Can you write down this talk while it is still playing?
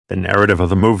The narrative of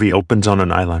the movie opens on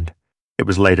an island. It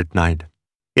was late at night.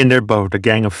 In their boat, a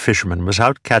gang of fishermen was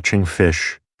out catching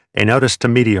fish. They noticed a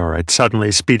meteorite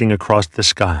suddenly speeding across the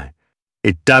sky.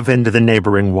 It dove into the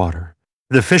neighboring water.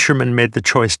 The fishermen made the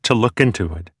choice to look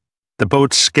into it. The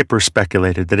boat's skipper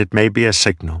speculated that it may be a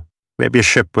signal. Maybe a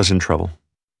ship was in trouble.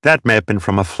 That may have been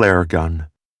from a flare gun.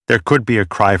 There could be a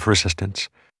cry for assistance.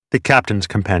 The captain's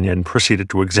companion proceeded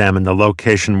to examine the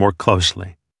location more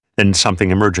closely. Then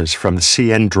something emerges from the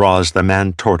sea and draws the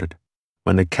man toward it.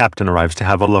 When the captain arrives to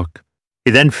have a look,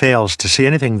 he then fails to see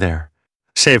anything there,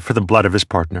 save for the blood of his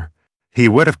partner. He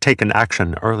would have taken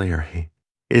action earlier. He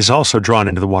is also drawn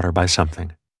into the water by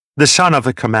something. The son of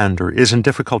the commander is in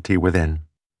difficulty within.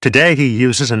 Today he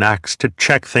uses an axe to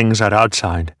check things out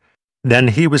outside. Then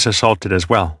he was assaulted as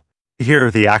well. Here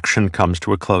the action comes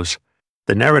to a close.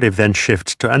 The narrative then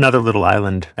shifts to another little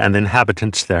island and the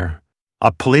inhabitants there.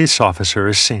 A police officer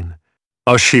is seen.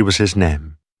 She was his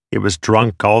name. He was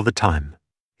drunk all the time.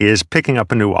 He is picking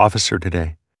up a new officer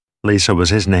today. Lisa was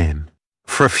his name.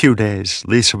 For a few days,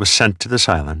 Lisa was sent to this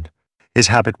island. His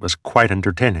habit was quite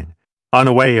entertaining. On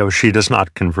the way, she does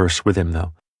not converse with him,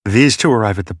 though. These two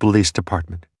arrive at the police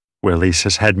department, where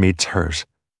Lisa's head meets hers.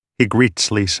 He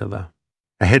greets Lisa, though.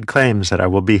 The head claims that I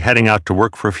will be heading out to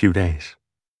work for a few days.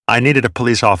 I needed a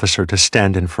police officer to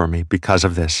stand in for me because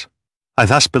of this. I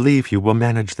thus believe you will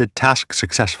manage the task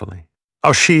successfully.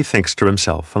 She thinks to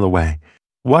himself on the way,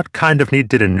 what kind of need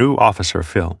did a new officer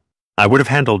fill? I would have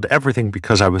handled everything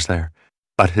because I was there,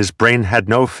 but his brain had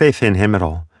no faith in him at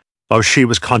all. She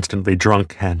was constantly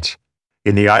drunk, hence.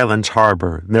 In the island's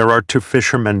harbor, there are two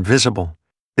fishermen visible.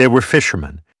 They were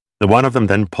fishermen. The one of them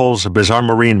then pulls a bizarre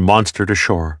marine monster to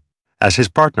shore. As his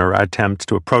partner attempts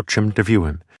to approach him to view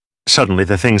him, suddenly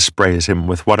the thing sprays him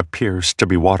with what appears to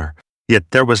be water. Yet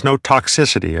there was no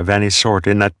toxicity of any sort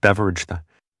in that beverage.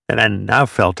 And I now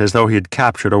felt as though he had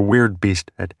captured a weird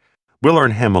beast that will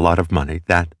earn him a lot of money.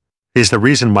 That is the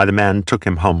reason why the man took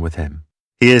him home with him.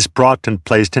 He is brought and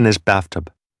placed in his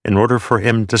bathtub in order for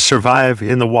him to survive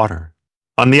in the water.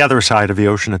 On the other side of the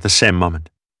ocean at the same moment,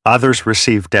 others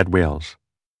receive dead whales.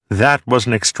 That was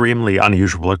an extremely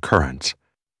unusual occurrence.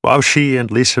 While she and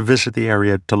Lisa visit the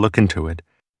area to look into it,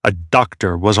 a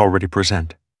doctor was already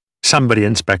present. Somebody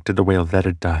inspected the whale that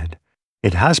had died.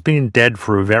 It has been dead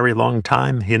for a very long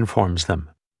time, he informs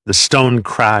them. The stone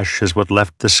crash is what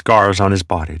left the scars on his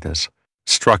body. This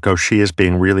struck O'Shea as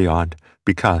being really odd,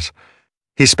 because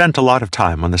he spent a lot of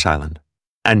time on this island,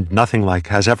 and nothing like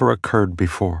has ever occurred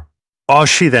before.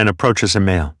 O'Shea then approaches a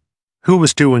male, who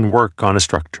was doing work on a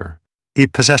structure. He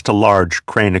possessed a large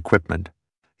crane equipment.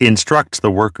 He instructs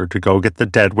the worker to go get the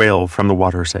dead whale from the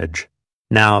water's edge.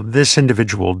 Now, this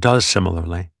individual does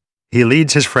similarly. He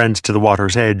leads his friends to the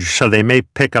water's edge so they may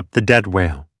pick up the dead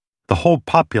whale. The whole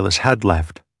populace had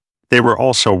left. They were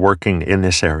also working in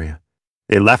this area.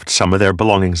 They left some of their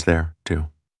belongings there, too.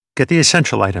 Get the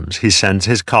essential items, he sends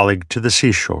his colleague to the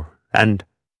seashore, and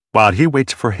while he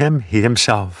waits for him, he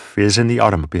himself is in the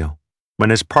automobile. When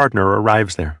his partner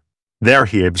arrives there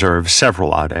he observes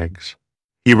several odd eggs.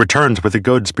 He returns with the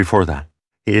goods before that.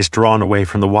 He is drawn away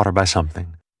from the water by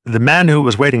something. The man who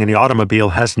was waiting in the automobile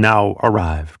has now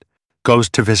arrived, goes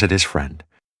to visit his friend,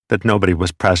 but nobody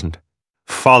was present.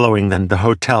 Following them, the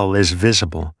hotel is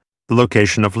visible, the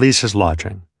location of Lisa's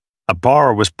lodging. A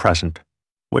bar was present,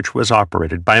 which was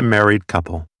operated by a married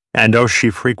couple, and she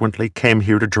frequently came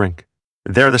here to drink.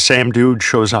 There the same dude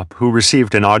shows up who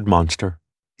received an odd monster.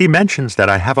 He mentions that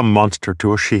I have a monster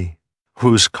to O'Shea,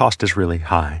 whose cost is really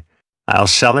high. I'll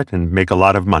sell it and make a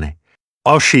lot of money.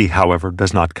 O'Shea, however,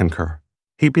 does not concur.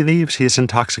 He believes he is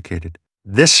intoxicated.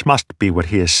 This must be what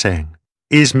he is saying.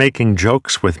 He's making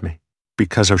jokes with me,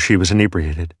 because O'Shea was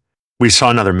inebriated. We saw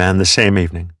another man the same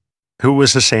evening, who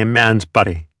was the same man's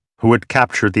buddy, who had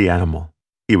captured the animal.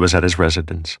 He was at his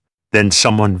residence. Then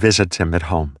someone visits him at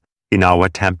home. He now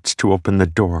attempts to open the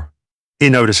door. He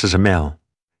notices a male.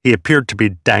 He appeared to be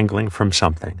dangling from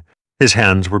something. His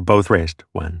hands were both raised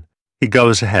when he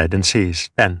goes ahead and sees.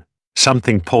 Then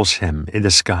something pulls him in the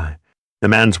sky. The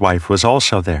man's wife was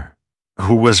also there,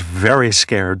 who was very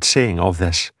scared seeing all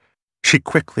this. She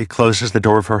quickly closes the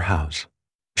door of her house.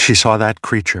 She saw that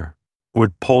creature, who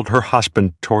had pulled her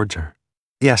husband towards her.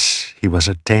 Yes, he was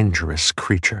a dangerous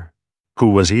creature, who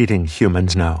was eating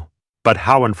humans now. But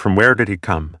how and from where did he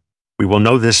come? We will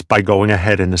know this by going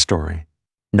ahead in the story.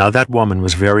 Now that woman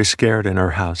was very scared in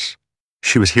her house.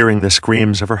 She was hearing the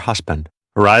screams of her husband.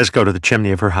 Her eyes go to the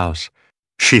chimney of her house.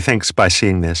 She thinks by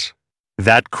seeing this,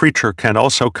 that creature can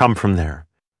also come from there.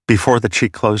 Before that she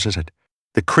closes it,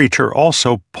 the creature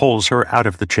also pulls her out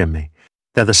of the chimney.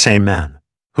 They're the same man.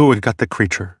 Who had got the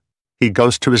creature? He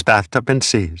goes to his bathtub and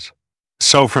sees.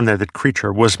 So from there that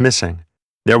creature was missing.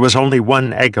 There was only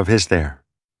one egg of his there.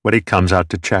 When he comes out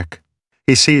to check,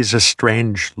 he sees a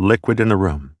strange liquid in the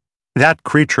room. That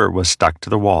creature was stuck to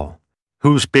the wall,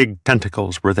 whose big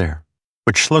tentacles were there,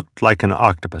 which looked like an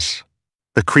octopus.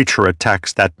 The creature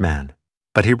attacks that man,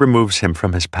 but he removes him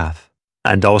from his path,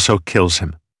 and also kills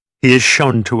him. He is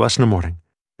shown to us in the morning.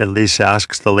 That Lisa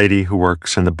asks the lady who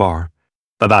works in the bar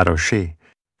about O'Shea,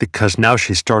 because now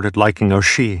she started liking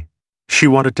O'Shea. She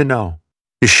wanted to know,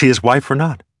 is she his wife or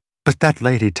not? But that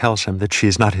lady tells him that she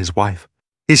is not his wife.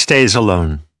 He stays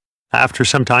alone. After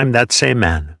some time, that same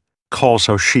man calls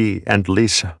O'Shea and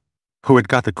Lisa, who had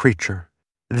got the creature.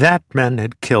 That man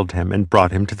had killed him and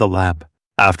brought him to the lab.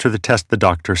 After the test, the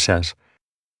doctor says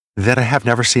that I have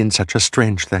never seen such a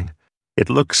strange thing. It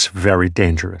looks very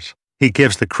dangerous. He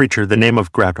gives the creature the name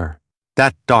of Grabber.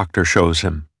 That doctor shows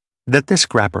him that this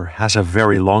Grabber has a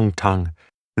very long tongue.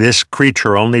 This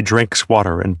creature only drinks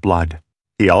water and blood.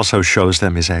 He also shows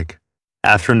them his egg.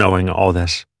 After knowing all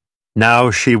this,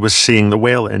 now she was seeing the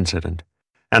whale incident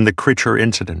and the creature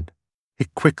incident. He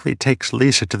quickly takes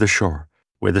Lisa to the shore,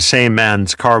 where the same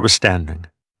man's car was standing,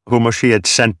 whom O'Shea had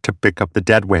sent to pick up the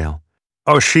dead whale.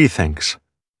 O'Shea thinks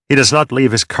he does not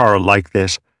leave his car like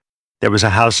this. There was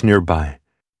a house nearby.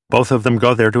 Both of them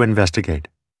go there to investigate.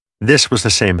 This was the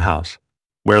same house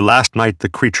where last night the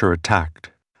creature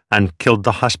attacked and killed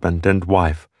the husband and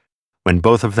wife. When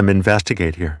both of them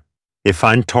investigate here, they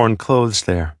find torn clothes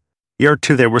there. Here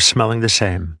too they were smelling the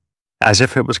same, as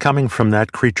if it was coming from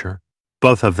that creature.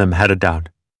 Both of them had a doubt.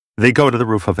 They go to the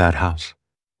roof of that house,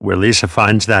 where Lisa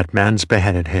finds that man's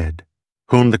beheaded head,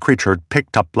 whom the creature had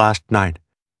picked up last night.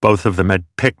 Both of them had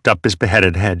picked up his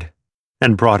beheaded head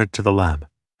and brought it to the lab,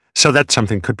 so that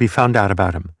something could be found out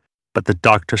about him. But the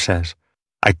doctor says,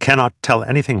 I cannot tell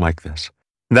anything like this,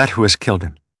 that who has killed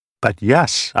him. But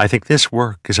yes, I think this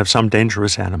work is of some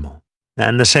dangerous animal.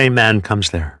 And the same man comes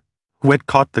there, who had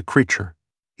caught the creature.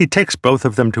 He takes both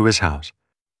of them to his house,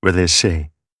 where they see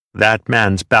that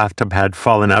man's bathtub had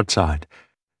fallen outside,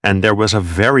 and there was a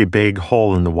very big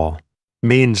hole in the wall,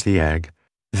 means the egg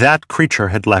that creature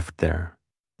had left there.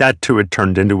 That too had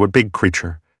turned into a big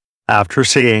creature, after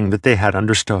seeing that they had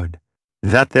understood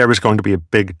that there was going to be a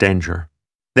big danger.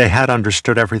 They had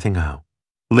understood everything now.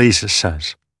 Lisa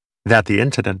says that the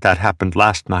incident that happened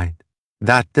last night,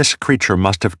 that this creature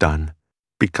must have done,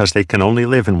 because they can only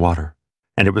live in water,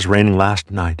 and it was raining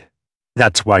last night.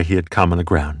 That's why he had come on the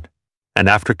ground. And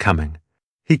after coming,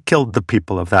 he killed the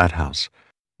people of that house.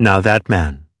 Now that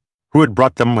man, who had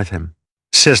brought them with him,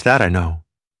 says that I know.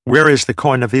 Where is the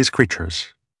coin of these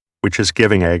creatures, which is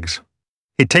giving eggs?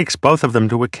 He takes both of them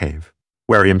to a cave,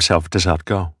 where he himself does not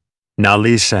go. Now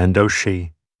Lisa and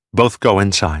O'Shea both go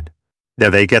inside. There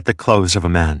they get the clothes of a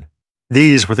man.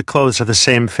 These were the clothes of the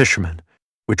same fisherman,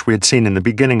 which we had seen in the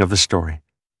beginning of the story.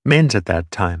 Means at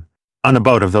that time, on a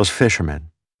boat of those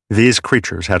fishermen, these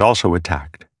creatures had also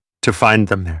attacked. To find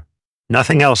them there,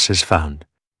 nothing else is found,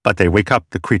 but they wake up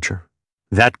the creature.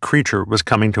 That creature was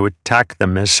coming to attack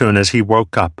them as soon as he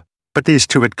woke up, but these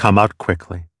two had come out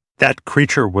quickly. That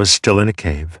creature was still in a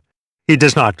cave. He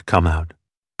does not come out,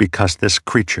 because this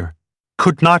creature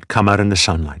could not come out in the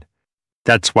sunlight.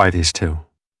 That's why these two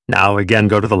now again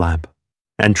go to the lab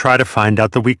and try to find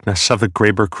out the weakness of the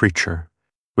Grabber creature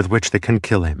with which they can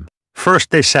kill him. First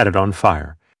they set it on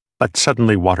fire, but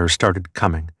suddenly water started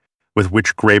coming, with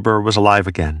which Grabber was alive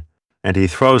again, and he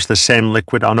throws the same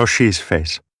liquid on O'Shea's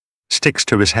face, sticks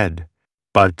to his head,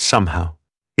 but somehow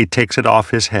he takes it off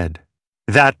his head.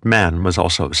 That man was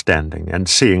also standing and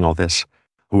seeing all this,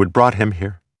 who had brought him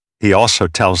here. He also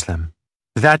tells them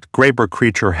that Grabber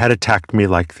creature had attacked me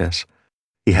like this.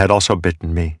 He had also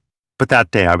bitten me, but that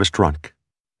day I was drunk,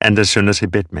 and as soon as he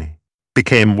bit me,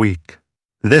 became weak.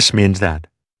 This means that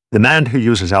the man who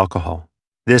uses alcohol,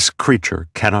 this creature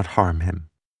cannot harm him.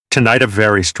 Tonight a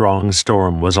very strong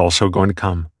storm was also going to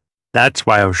come. That's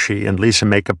why O'Shea and Lisa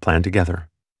make a plan together.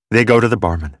 They go to the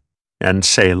barman and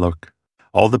say, look,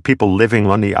 all the people living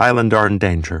on the island are in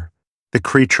danger. The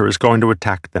creature is going to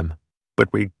attack them,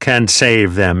 but we can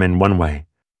save them in one way.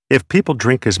 If people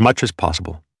drink as much as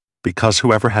possible, because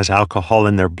whoever has alcohol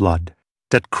in their blood,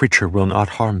 that creature will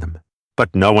not harm them.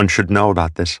 But no one should know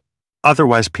about this.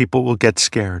 Otherwise people will get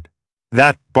scared.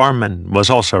 That barman was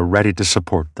also ready to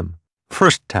support them.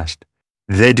 First test,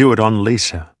 they do it on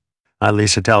Lisa.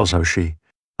 Lisa tells O'Shea,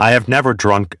 I have never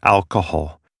drunk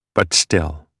alcohol, but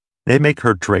still, they make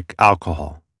her drink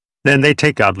alcohol. Then they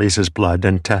take out Lisa's blood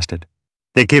and test it.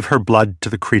 They give her blood to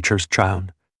the creature's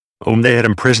child, whom they had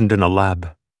imprisoned in a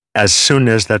lab. As soon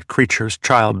as that creature's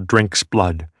child drinks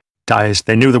blood, dies,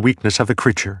 they knew the weakness of the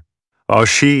creature.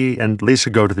 O'Shea and Lisa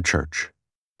go to the church.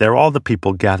 There all the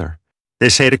people gather. They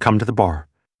say to come to the bar.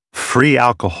 Free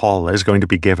alcohol is going to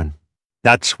be given.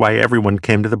 That's why everyone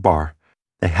came to the bar.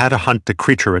 They had to hunt the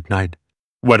creature at night,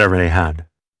 whatever they had.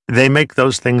 They make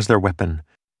those things their weapon.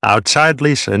 Outside,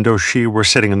 Lisa and O'Shea were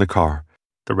sitting in the car.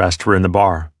 The rest were in the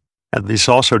bar. And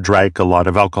Lisa also drank a lot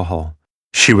of alcohol.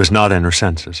 She was not in her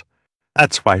senses.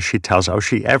 That's why she tells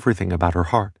O'Shea everything about her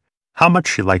heart, how much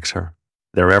she likes her.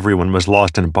 There everyone was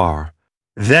lost in a bar.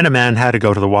 Then a man had to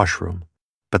go to the washroom.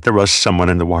 But there was someone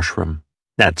in the washroom.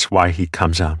 That's why he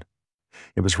comes out.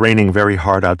 It was raining very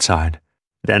hard outside.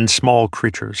 Then small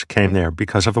creatures came there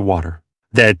because of the water.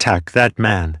 They attacked that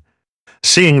man.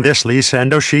 Seeing this, Lisa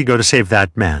and O'Shea go to save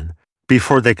that man,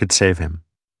 before they could save him.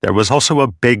 There was also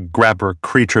a big grabber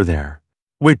creature there,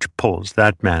 which pulls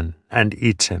that man and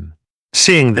eats him.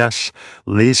 Seeing this,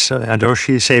 Lisa and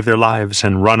O'Shea save their lives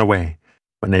and run away,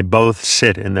 when they both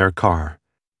sit in their car.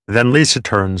 Then Lisa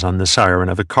turns on the siren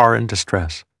of a car in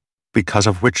distress, because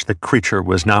of which the creature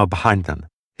was now behind them.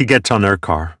 He gets on their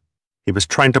car. He was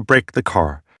trying to break the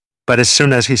car, but as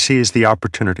soon as he sees the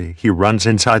opportunity, he runs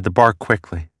inside the bar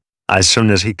quickly. As soon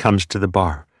as he comes to the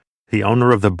bar, the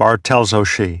owner of the bar tells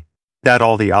O'Shea that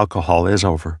all the alcohol is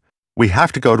over. We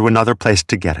have to go to another place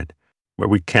to get it, where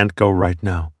we can't go right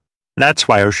now. That's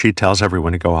why O'Shea tells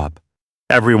everyone to go up.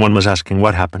 Everyone was asking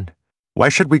what happened. Why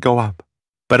should we go up?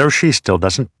 But O'Shea still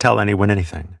doesn't tell anyone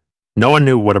anything. No one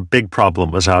knew what a big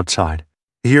problem was outside.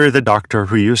 Here the doctor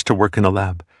who used to work in a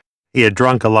lab. He had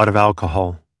drunk a lot of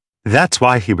alcohol. That's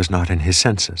why he was not in his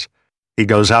senses. He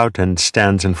goes out and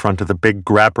stands in front of the big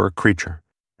grabber creature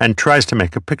and tries to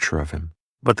make a picture of him.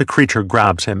 But the creature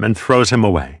grabs him and throws him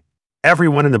away.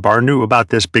 Everyone in the bar knew about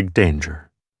this big danger.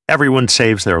 Everyone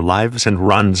saves their lives and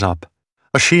runs up.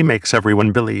 O'Shea makes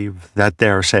everyone believe that they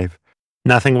are safe.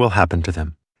 Nothing will happen to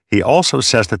them. He also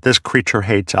says that this creature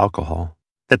hates alcohol.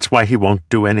 That's why he won't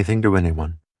do anything to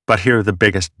anyone. But here the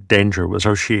biggest danger was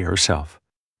O'Shea herself,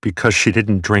 because she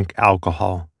didn't drink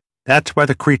alcohol. That's why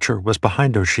the creature was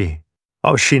behind O'Shea.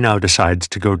 O'Shea now decides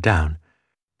to go down,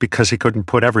 because he couldn't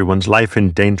put everyone's life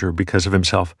in danger because of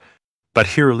himself. But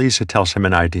here Lisa tells him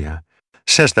an idea,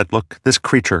 says that, look, this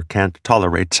creature can't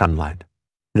tolerate sunlight.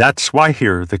 That's why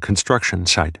here the construction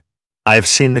site. I have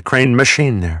seen the crane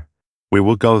machine there. We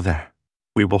will go there.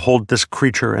 We will hold this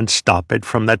creature and stop it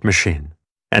from that machine.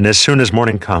 And as soon as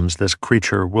morning comes, this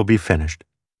creature will be finished.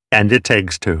 And it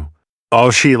takes two.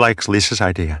 O'Shea likes Lisa's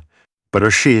idea, but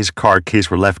O'Shea's car keys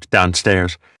were left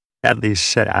downstairs. At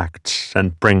least Lisa acts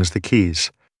and brings the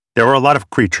keys. There were a lot of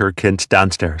creature kids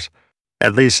downstairs.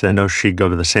 At least then O'Shea go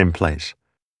to the same place.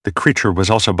 The creature was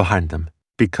also behind them,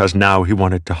 because now he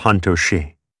wanted to hunt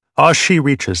O'Shea. O'Shea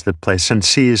reaches the place and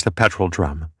sees the petrol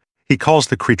drum. He calls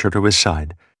the creature to his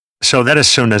side, so that as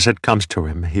soon as it comes to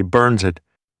him, he burns it,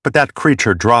 but that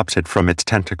creature drops it from its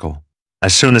tentacle.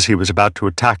 As soon as he was about to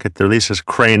attack it, Lisa's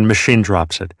crane machine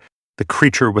drops it. The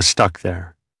creature was stuck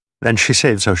there. Then she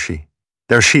saves O'Shea.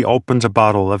 There she opens a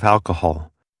bottle of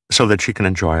alcohol, so that she can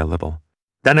enjoy a little.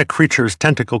 Then a creature's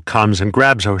tentacle comes and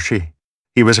grabs O'Shea.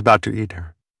 He was about to eat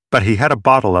her, but he had a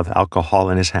bottle of alcohol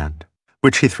in his hand,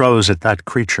 which he throws at that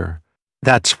creature.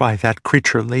 That's why that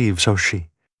creature leaves O'Shea.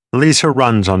 Lisa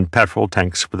runs on petrol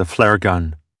tanks with a flare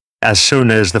gun. As soon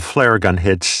as the flare gun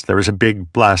hits, there is a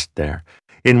big blast there,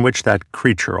 in which that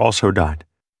creature also died.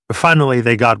 Finally,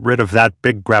 they got rid of that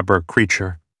big grabber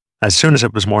creature. As soon as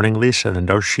it was morning, Lisa and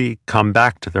O'Shea come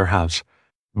back to their house.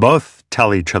 Both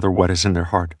tell each other what is in their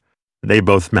heart. They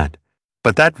both met.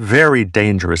 But that very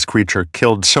dangerous creature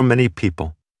killed so many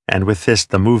people. And with this,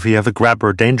 the movie of the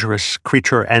grabber dangerous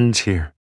creature ends here.